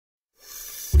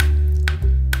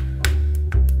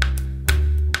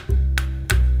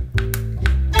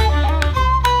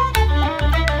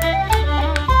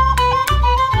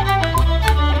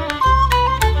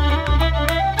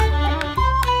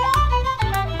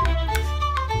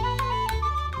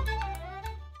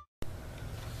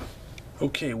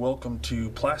Okay, welcome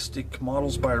to Plastic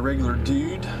Models by a Regular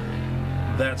Dude.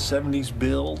 That 70s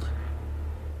build,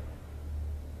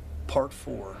 Part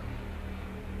 4.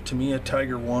 Tamiya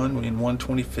Tiger I in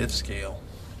 1/25th scale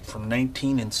from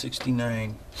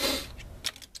 1969.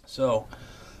 So,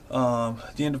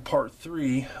 at the end of Part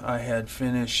 3, I had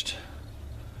finished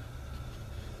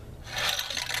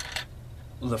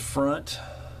the front,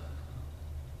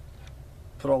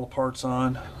 put all the parts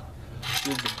on,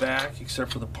 did the back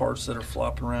except for the parts that are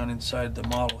flopping around inside the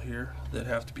model here that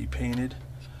have to be painted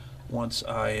once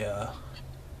I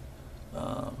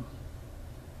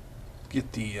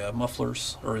get the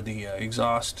mufflers or the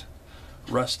exhaust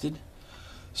rusted.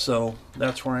 So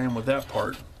that's where I am with that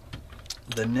part.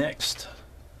 The next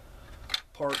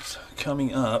parts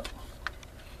coming up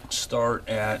start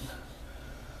at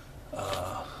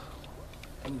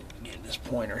get this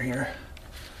pointer here,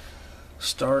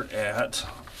 start at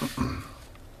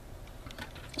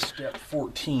step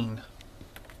 14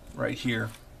 right here,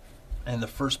 and the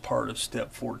first part of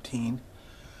step 14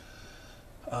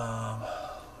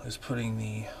 is putting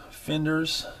the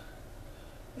fenders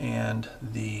and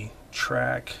the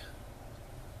track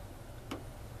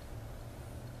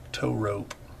tow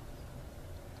rope,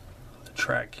 the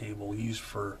track cable used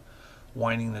for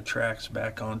winding the tracks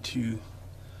back onto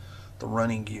the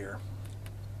running gear.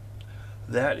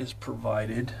 That is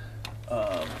provided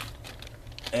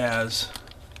as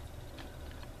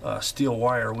steel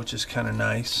wire, which is kind of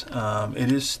nice.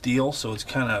 It is steel, so it's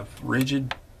kind of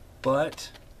rigid,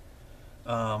 but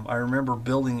I remember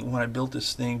when I built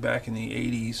this thing back in the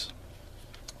 80s,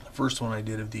 the first one I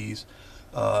did of these,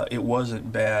 it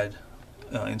wasn't bad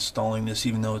installing this,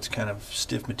 even though it's kind of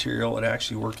stiff material. It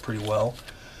actually worked pretty well.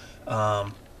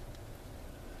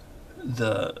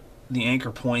 The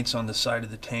anchor points on the side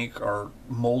of the tank are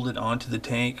molded onto the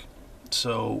tank,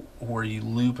 so where you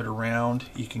loop it around,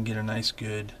 you can get a nice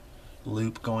good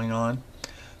loop going on.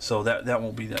 So that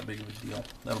won't be that big of a deal.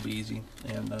 That'll be easy.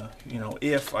 And you know,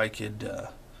 if I could,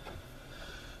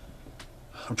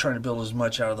 I'm trying to build as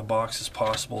much out of the box as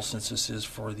possible since this is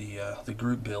for the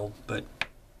group build. But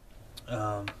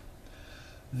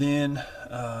then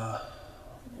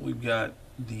we've got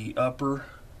the upper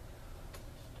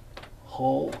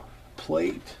hull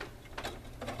plate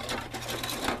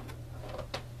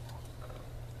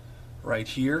right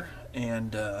here,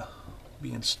 and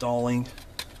be installing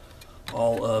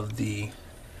all of the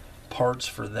parts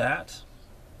for that,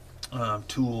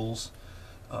 tools,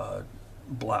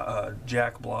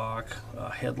 jack block,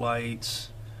 headlights,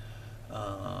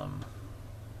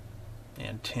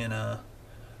 antenna,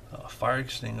 fire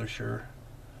extinguisher,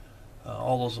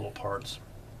 all those little parts.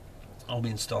 I'll be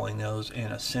installing those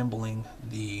and assembling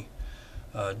the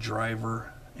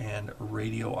driver and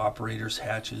radio operators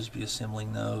hatches, be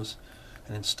assembling those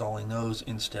and installing those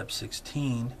in step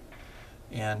 16.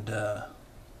 And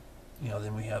you know,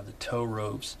 then we have the tow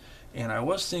ropes, and I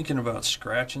was thinking about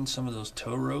scratching some of those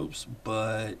tow ropes,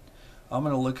 but I'm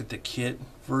going to look at the kit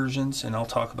versions and I'll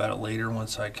talk about it later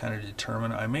once I kind of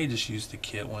determine. I may just use the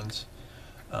kit ones,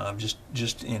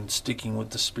 just in sticking with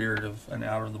the spirit of an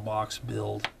out-of-the-box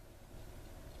build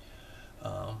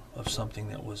of something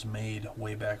that was made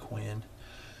way back when.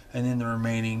 And then the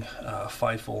remaining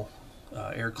Feifel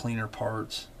air cleaner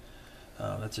parts,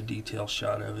 that's a detail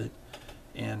shot of it.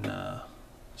 And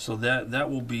so that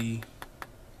will be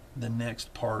the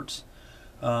next parts.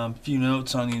 A few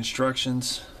notes on the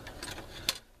instructions.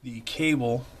 The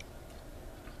cable,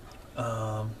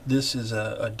 this is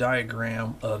a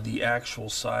diagram of the actual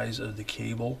size of the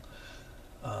cable,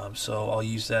 so I'll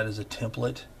use that as a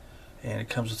template, and it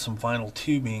comes with some vinyl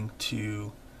tubing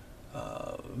to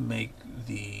make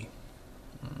the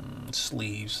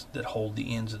sleeves that hold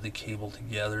the ends of the cable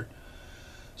together.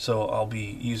 So I'll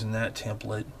be using that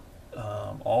template.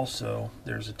 Also,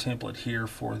 there's a template here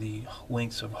for the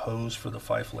lengths of hose for the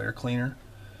Feifel air cleaner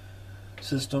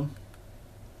system,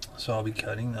 so I'll be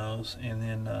cutting those. And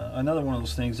then another one of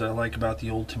those things that I like about the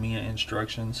old Tamiya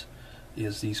instructions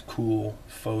is these cool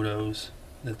photos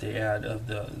that they add of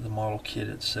the model kit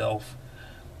itself.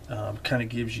 Kind of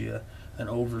gives you an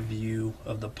overview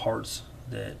of the parts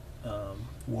that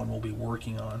one will be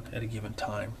working on at a given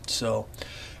time. So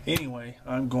anyway,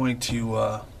 I'm going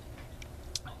to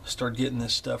start getting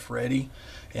this stuff ready,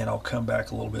 and I'll come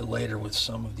back a little bit later with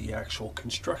some of the actual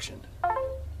construction.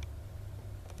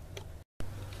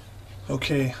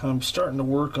 Okay, I'm starting to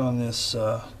work on this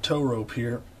tow rope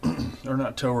here, or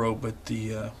not tow rope, but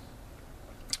the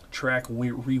track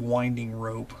rewinding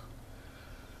rope,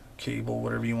 cable,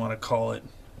 whatever you want to call it.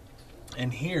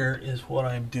 And here is what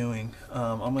I'm doing.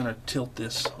 I'm going to tilt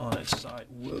this on its side.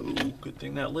 Whoa, good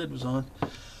thing that lid was on.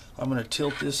 I'm going to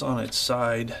tilt this on its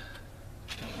side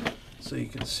so you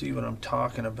can see what I'm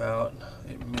talking about.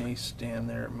 It may stand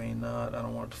there, it may not. I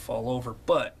don't want it to fall over,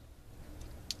 but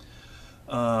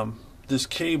this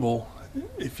cable,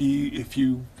 if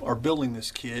you are building this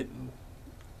kit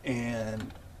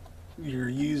and you're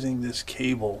using this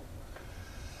cable,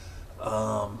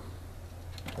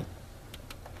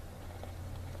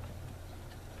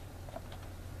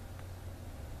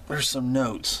 there's some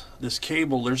notes. This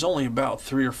cable, there's only about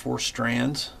 3 or 4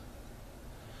 strands.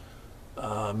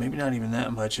 Maybe not even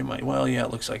that much. It might, well, yeah,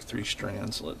 it looks like 3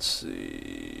 strands. Let's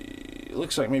see. It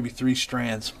looks like maybe 3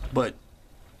 strands. But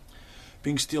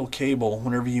being steel cable,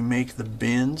 whenever you make the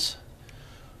bends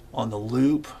on the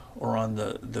loop or on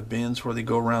the bends where they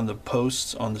go around the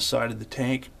posts on the side of the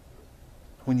tank,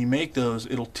 when you make those,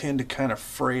 it'll tend to kind of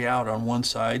fray out on one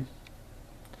side.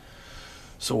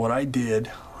 So what I did,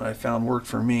 what I found worked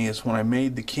for me, is when I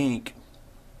made the kink,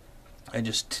 I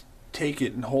just take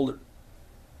it and hold it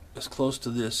as close to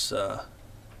this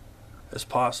as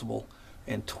possible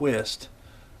and twist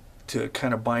to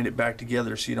kind of bind it back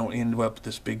together so you don't end up with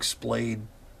this big splayed,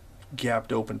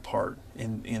 gapped open part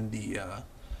in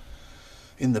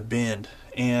the bend.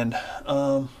 And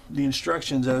the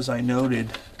instructions, as I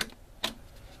noted,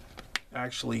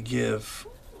 actually give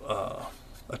a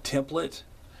template,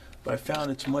 but I found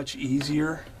it's much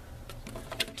easier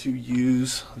to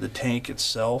use the tank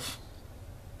itself.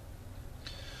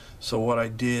 So what I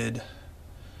did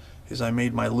is I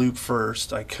made my loop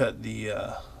first. I cut the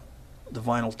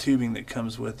vinyl tubing that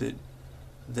comes with it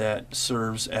that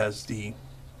serves as the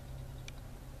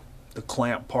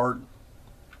clamp part,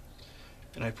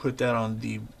 and I put that on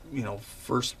the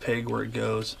first peg where it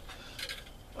goes.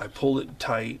 I pulled it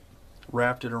tight,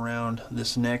 wrapped it around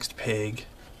this next peg.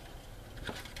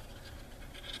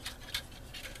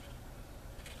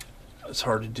 It's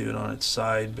hard to do it on its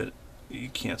side, but you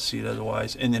can't see it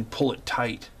otherwise. And then pull it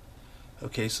tight.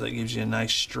 Okay, so that gives you a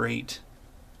nice straight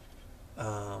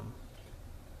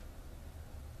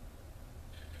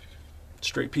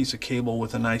straight piece of cable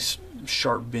with a nice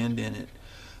sharp bend in it.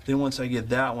 Then once I get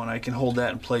that one, I can hold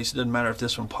that in place. It doesn't matter if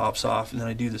this one pops off, and then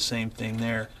I do the same thing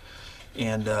there.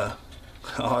 And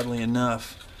oddly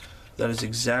enough, that is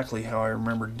exactly how I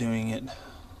remember doing it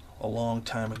a long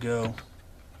time ago,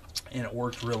 and it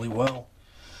worked really well.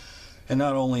 And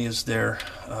not only is there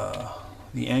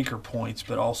the anchor points,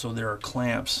 but also there are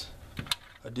clamps,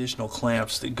 additional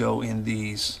clamps that go in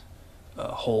these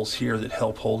holes here that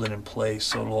help hold it in place,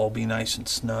 so it'll all be nice and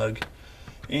snug.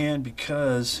 And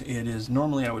because it is,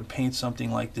 normally I would paint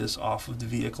something like this off of the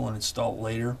vehicle and install it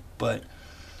later, but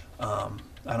I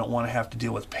don't want to have to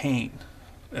deal with paint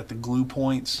at the glue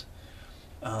points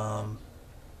because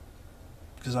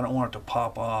I don't want it to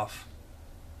pop off.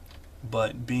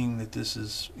 But being that this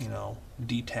is,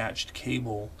 detached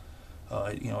cable,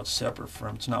 it's separate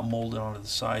from, it's not molded onto the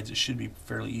sides, it should be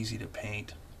fairly easy to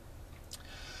paint.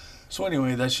 So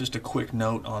anyway, that's just a quick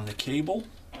note on the cable.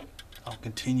 I'll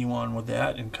continue on with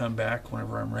that and come back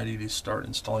whenever I'm ready to start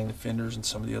installing the fenders and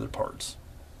some of the other parts.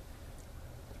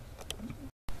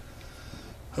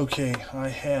 Okay, I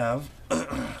have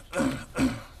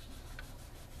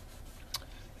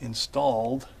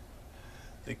installed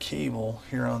the cable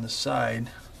here on the side.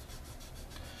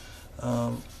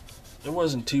 It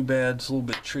wasn't too bad. It's a little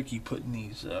bit tricky putting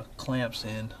these clamps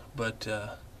in, but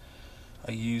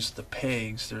I used the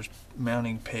pegs. There's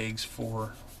mounting pegs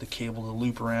for the cable to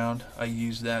loop around. I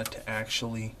used that to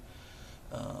actually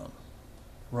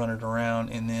run it around,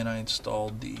 and then I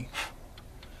installed the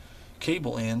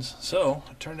cable ends. So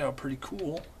it turned out pretty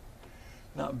cool.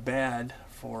 Not bad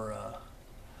for a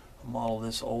model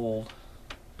this old.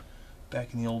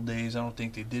 Back in the old days, I don't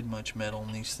think they did much metal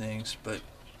in these things, but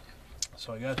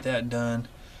so I got that done.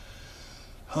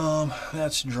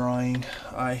 That's drying.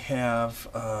 I have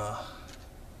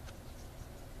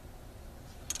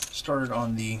started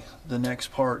on the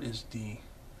next part is the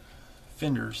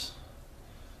fenders.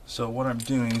 So what I'm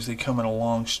doing is they come in a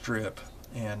long strip,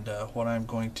 and what I'm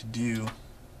going to do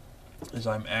is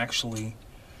I'm actually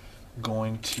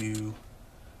going to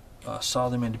saw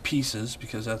them into pieces,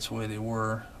 because that's the way they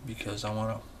were, because I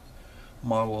want to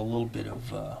model a little bit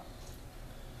of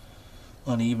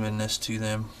unevenness to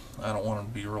them. I don't want them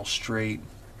to be real straight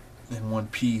in one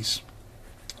piece.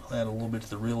 I'll add a little bit to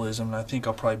the realism, and I think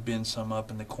I'll probably bend some up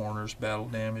in the corners, battle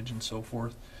damage and so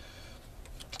forth.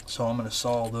 So I'm going to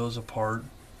saw those apart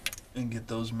and get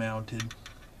those mounted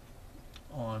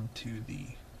onto the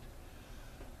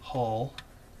hull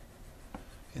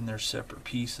in their separate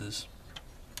pieces,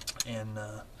 and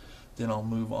then I'll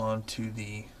move on to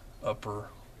the upper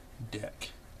deck.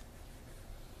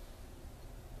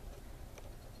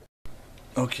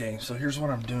 Okay, so here's what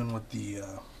I'm doing with the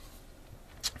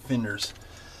fenders.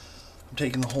 I'm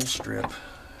taking the whole strip,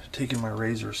 taking my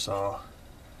razor saw,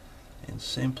 and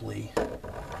simply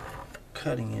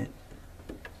cutting it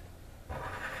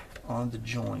on the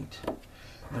joint.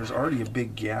 There's already a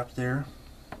big gap there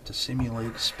to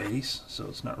simulate space, so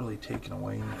it's not really taking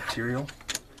away any material,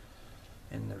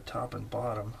 and they're top and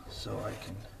bottom, so I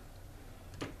can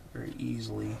very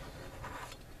easily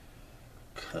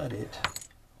cut it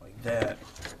like that.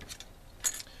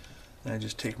 Then I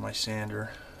just take my sander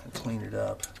and clean it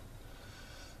up.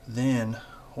 Then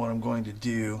what I'm going to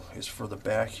do is, for the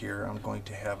back here, I'm going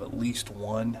to have at least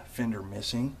one fender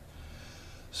missing.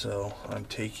 So I'm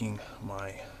taking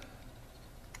my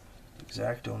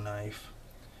X-Acto knife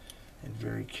and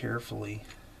very carefully,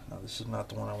 now this is not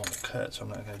the one I want to cut, so I'm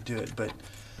not going to do it, but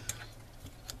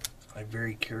I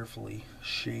very carefully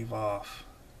shave off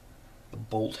the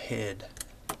bolt head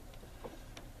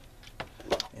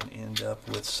and end up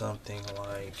with something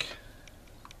like,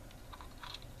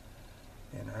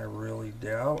 and I really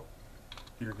doubt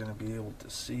you're going to be able to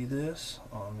see this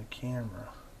on the camera,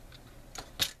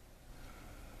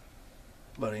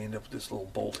 but I end up with this little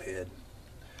bolt head.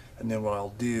 And then what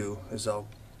I'll do is I'll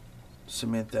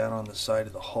cement that on the side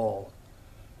of the hull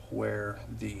where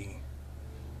the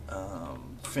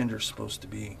fender's supposed to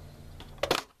be,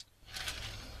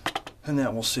 and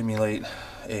that will simulate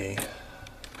a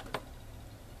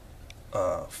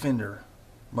fender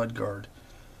mudguard,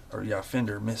 or yeah,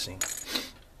 fender missing.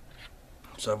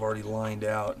 So I've already lined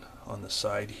out on the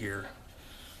side here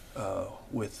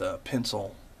with a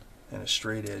pencil and a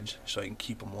straight edge, so I can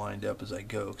keep them lined up as I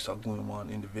go, because I'll glue them on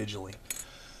individually.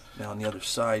 Now on the other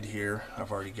side here,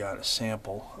 I've already got a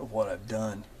sample of what I've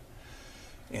done,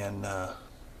 and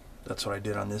that's what I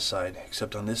did on this side,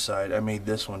 except on this side I made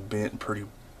this one bent pretty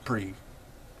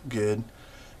good,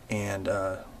 and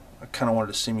I kind of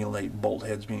wanted to simulate bolt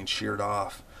heads being sheared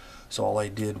off, so all I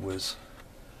did was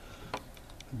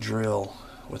drill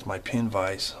with my pin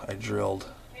vise. I drilled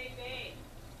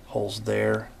holes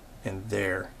there and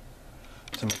there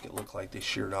to make it look like they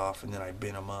sheared off, and then I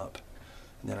bent them up,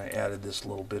 and then I added this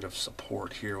little bit of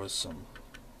support here with some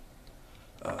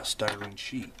styrene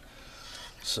sheet.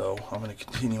 So I'm going to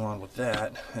continue on with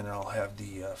that, and I'll have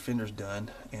the fenders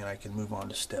done, and I can move on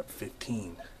to step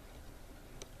 15.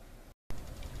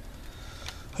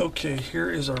 Okay,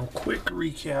 here is our quick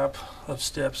recap of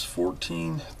steps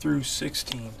 14 through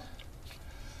 16.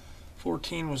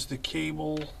 14 was the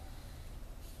cable,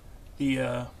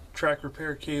 the track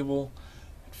repair cable,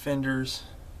 fenders.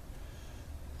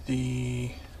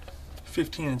 The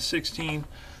 15 and 16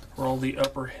 were all the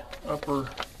upper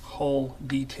hull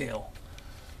detail.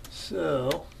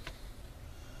 So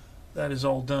that is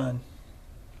all done.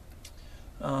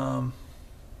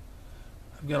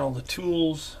 I've got all the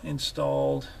tools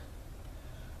installed,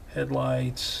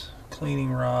 headlights,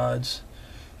 cleaning rods,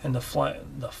 and the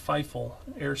FIFO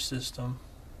air system,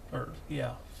 or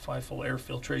yeah, FIFO air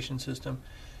filtration system,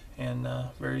 and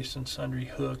various and sundry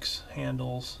hooks,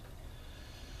 handles,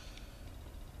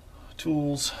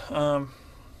 tools. The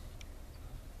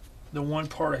one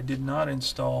part I did not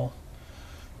install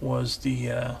was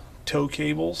the tow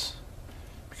cables,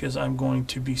 because I'm going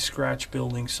to be scratch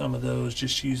building some of those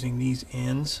just using these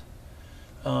ends.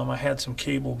 I had some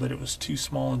cable, but it was too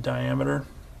small in diameter,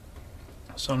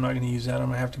 so I'm not going to use that. I'm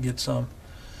going to have to get some,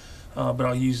 but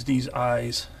I'll use these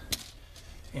eyes,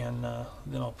 and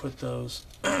then I'll put those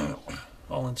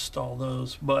I'll install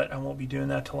those, but I won't be doing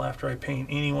that till after I paint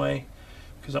anyway,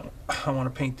 because I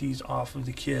want to paint these off of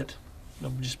the kit.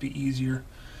 It'll just be easier.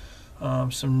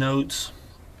 Some notes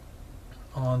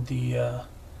on the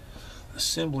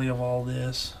assembly of all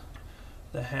this.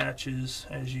 The hatches,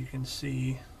 as you can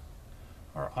see,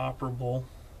 are operable,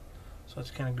 so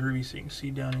it's kind of groovy, so you can see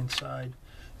down inside.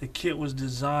 The kit was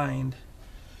designed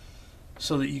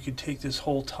so that you could take this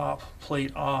whole top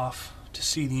plate off to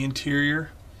see the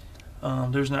interior.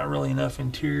 There's not really enough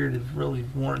interior to really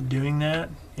warrant doing that,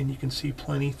 and you can see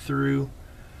plenty through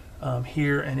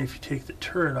here, and if you take the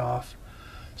turret off.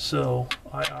 So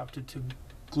I opted to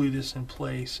glue this in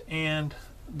place, and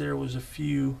there was a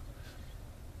few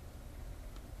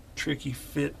tricky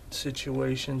fit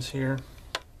situations here.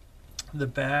 The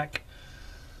back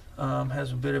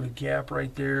has a bit of a gap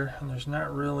right there, and there's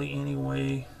not really any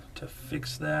way to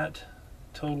fix that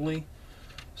totally,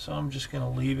 so I'm just going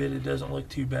to leave it. It doesn't look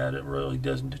too bad. It really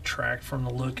doesn't detract from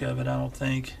the look of it, I don't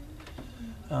think.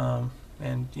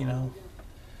 And you know,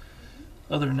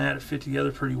 other than that, it fit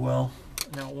together pretty well.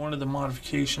 Now, one of the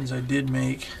modifications I did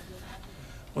make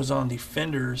was on the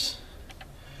fenders.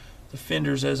 The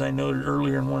fenders, as I noted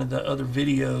earlier in one of the other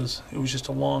videos, it was just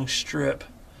a long strip.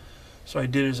 So I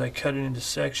did is I cut it into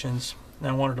sections, and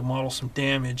I wanted to model some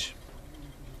damage.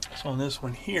 So on this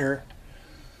one here,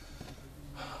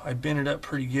 I bent it up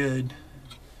pretty good,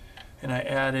 and I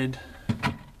added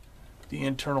the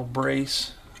internal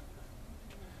brace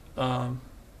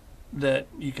that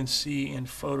you can see in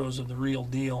photos of the real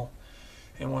deal.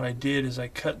 And what I did is I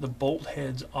cut the bolt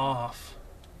heads off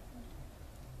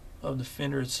of the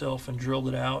fender itself and drilled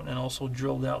it out, and also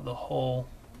drilled out the hull.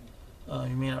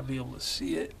 You may not be able to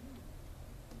see it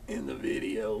in the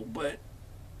video, but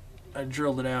I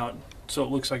drilled it out so it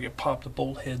looks like it popped the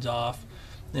bolt heads off,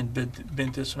 then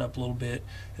bent this one up a little bit,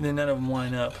 and then none of them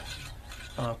line up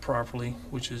properly,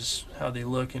 which is how they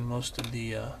look in most of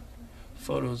the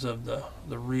photos of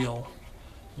the real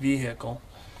vehicle.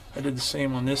 I did the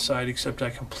same on this side, except I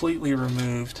completely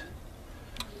removed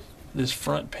this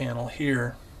front panel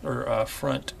here, or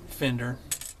front fender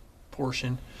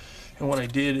portion, and what I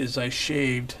did is I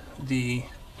shaved the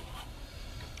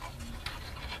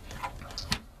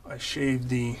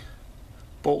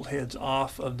bolt heads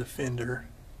off of the fender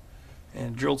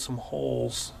and drilled some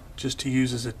holes just to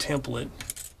use as a template.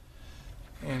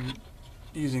 And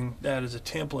using that as a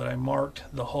template, I marked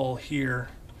the hull here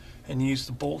and used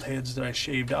the bolt heads that I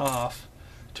shaved off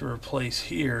to replace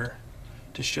here,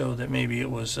 to show that maybe it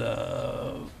was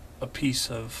a piece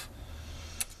of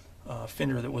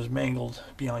fender that was mangled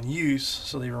beyond use,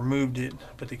 so they removed it,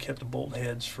 but they kept the bolt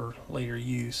heads for later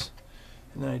use.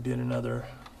 And then I did another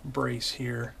brace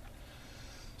here.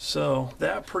 So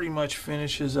that pretty much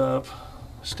finishes up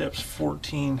steps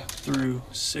 14 through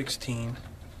 16.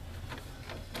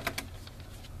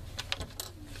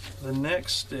 The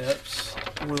next steps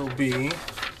will be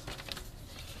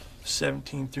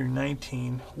 17 through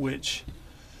 19, which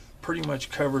pretty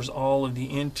much covers all of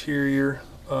the interior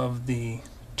of the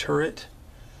turret,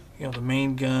 you know, the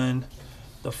main gun,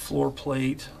 the floor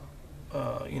plate,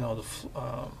 you know,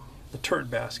 the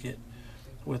turret basket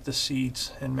with the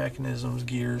seats and mechanisms,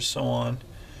 gears, so on,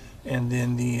 and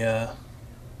then the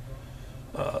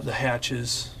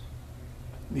hatches,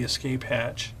 the escape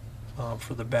hatch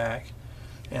for the back,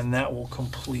 and that will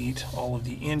complete all of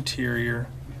the interior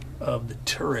of the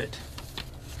turret.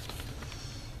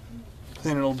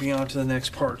 Then it'll be on to the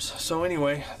next parts. So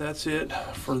anyway, that's it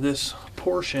for this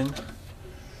portion,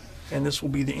 and this will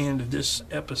be the end of this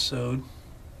episode,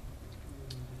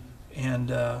 and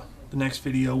the next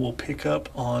video will pick up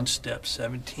on step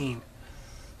 17.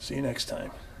 See you next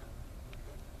time.